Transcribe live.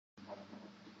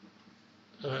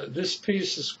This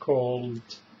piece is called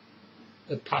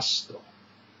 "The Pastor."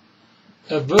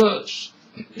 A verse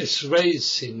is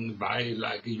racing by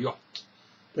like a yacht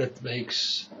that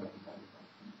makes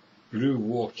blue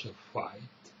water fight.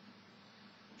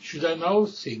 Should I now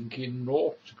think in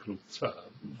nautical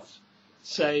terms,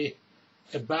 say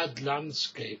a bad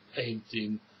landscape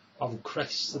painting of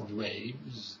crested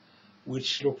waves,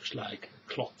 which looks like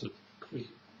a clotted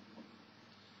cream?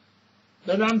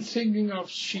 Then I'm thinking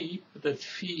of sheep that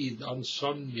feed on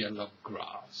sun-yellow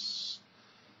grass,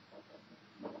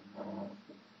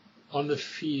 on a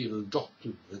field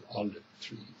dotted with olive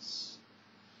trees.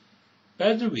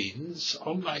 Bedouins,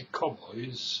 unlike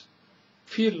cowboys,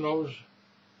 feel no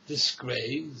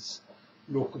disgrace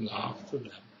looking after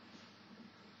them.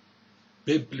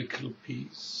 Biblical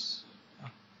peace.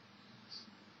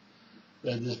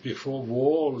 That is before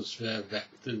walls were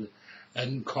erected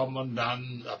and common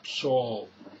land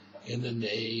absorbed in the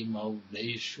name of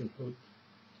nationhood.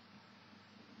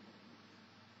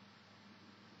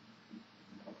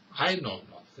 I know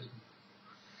nothing.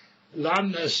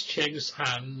 Land has changed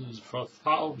hands for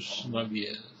thousands of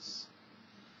years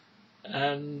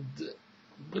and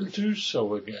will do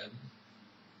so again.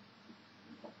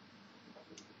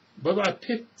 But I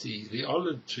pity the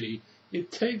olive tree.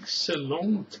 It takes a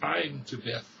long time to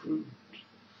bear fruit.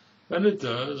 When it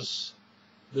does,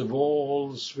 the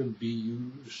walls will be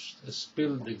used as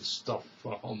building stuff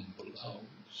for humble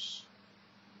homes.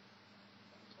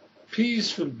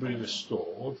 Peace will be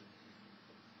restored,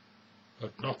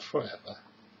 but not forever.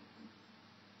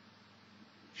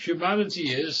 Humanity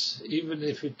is, even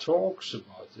if it talks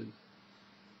about it,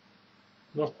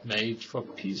 not made for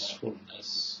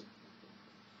peacefulness.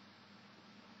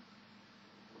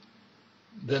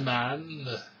 The man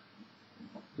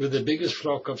with the biggest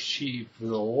flock of sheep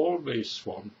will always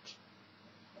want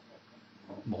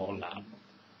more land.